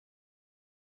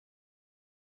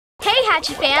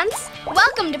Hatchy fans!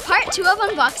 Welcome to part 2 of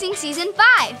Unboxing Season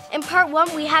 5. In part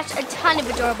 1, we hatched a ton of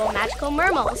adorable magical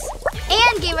mermals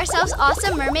and gave ourselves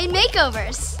awesome mermaid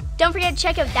makeovers. Don't forget to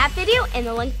check out that video in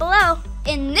the link below.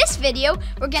 In this video,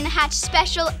 we're gonna hatch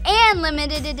special and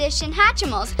limited edition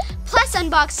Hatchimals, plus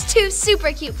unbox 2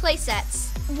 super cute playsets.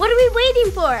 What are we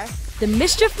waiting for? The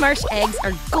Mischief Marsh eggs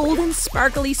are golden,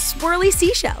 sparkly, swirly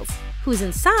seashells, whose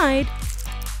inside,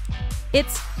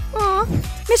 it's,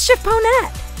 Mischief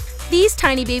Ponette. These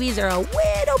tiny babies are a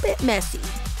little bit messy.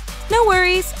 No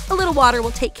worries, a little water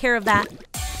will take care of that.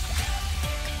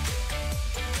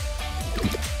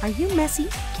 Are you messy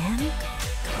again?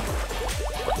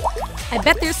 I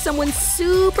bet there's someone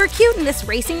super cute in this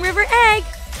Racing River egg.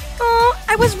 Oh,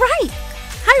 I was right.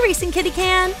 Hi, Racing Kitty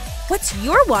Can. What's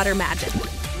your water magic?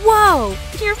 Whoa,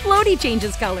 your floaty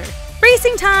changes color.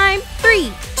 Racing time.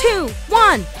 3, 2,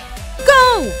 1,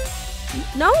 go!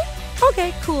 No?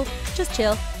 Okay, cool. Just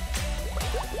chill.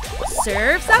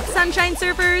 Surf's up, Sunshine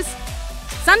Surfers.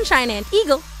 Sunshine and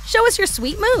Eagle, show us your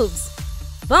sweet moves.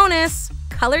 Bonus,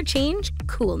 color change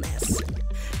coolness.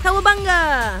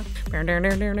 Cowabunga!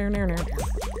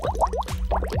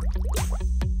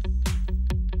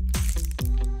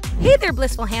 Hey there,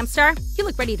 blissful hamster. You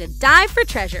look ready to dive for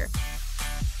treasure.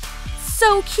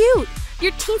 So cute!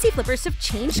 Your teensy flippers have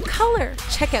changed color.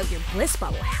 Check out your Bliss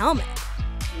Bubble helmet.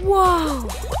 Whoa!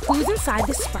 Who's inside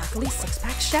this sparkly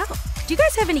 6-pack shell? Do you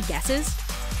guys have any guesses?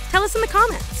 Tell us in the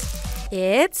comments.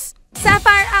 It's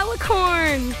Sapphire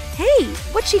Alicorn! Hey,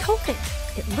 what's she holding?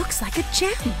 It looks like a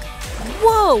gem.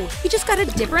 Whoa! You just gotta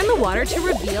dip her in the water to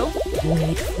reveal,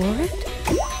 wait for it,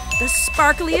 the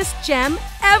sparkliest gem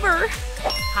ever!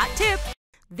 Hot tip,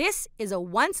 this is a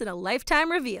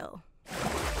once-in-a-lifetime reveal.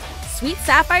 Sweet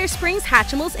Sapphire Springs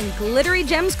Hatchimals and glittery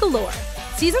gems galore.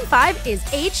 Season 5 is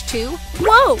Age 2.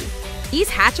 Whoa! These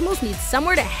Hatchimals need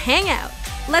somewhere to hang out.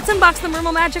 Let's unbox the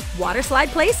Mermal Magic Water Slide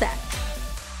playset.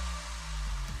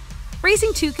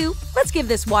 Racing Tuku, let's give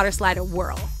this water slide a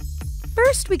whirl.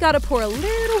 First, we gotta pour a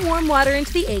little warm water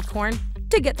into the acorn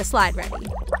to get the slide ready.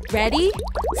 Ready,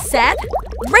 set,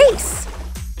 race!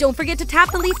 Don't forget to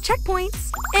tap the leaf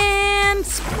checkpoints. And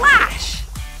splash!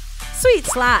 Sweet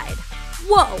slide.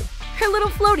 Whoa, her little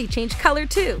floaty changed color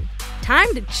too.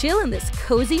 Time to chill in this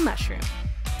cozy mushroom.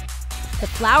 The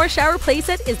Flower Shower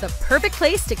playset is the perfect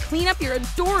place to clean up your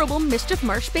adorable Mischief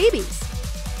Marsh babies.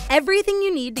 Everything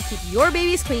you need to keep your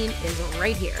babies clean is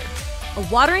right here. A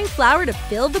watering flower to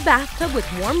fill the bathtub with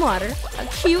warm water, a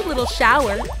cute little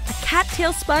shower, a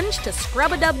cattail sponge to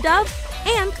scrub a dub-dub,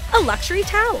 and a luxury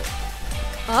towel.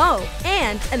 Oh,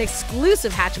 and an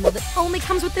exclusive Hatchimal that only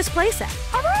comes with this playset.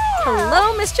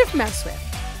 Hello, Mischief Mouseswift.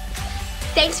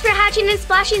 Thanks for hatching and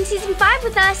splashing Season 5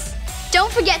 with us.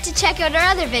 Don't forget to check out our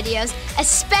other videos,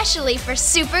 especially for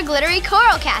Super Glittery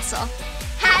Coral Castle.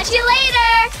 Hatch you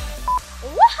later!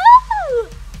 Woohoo!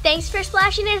 Thanks for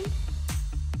splashing in.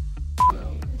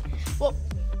 Well,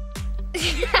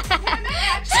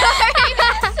 sorry.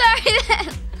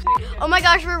 Oh my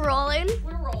gosh, we're rolling.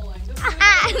 We're rolling.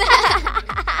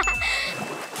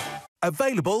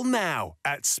 Available now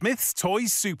at Smyths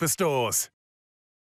Toys Superstores.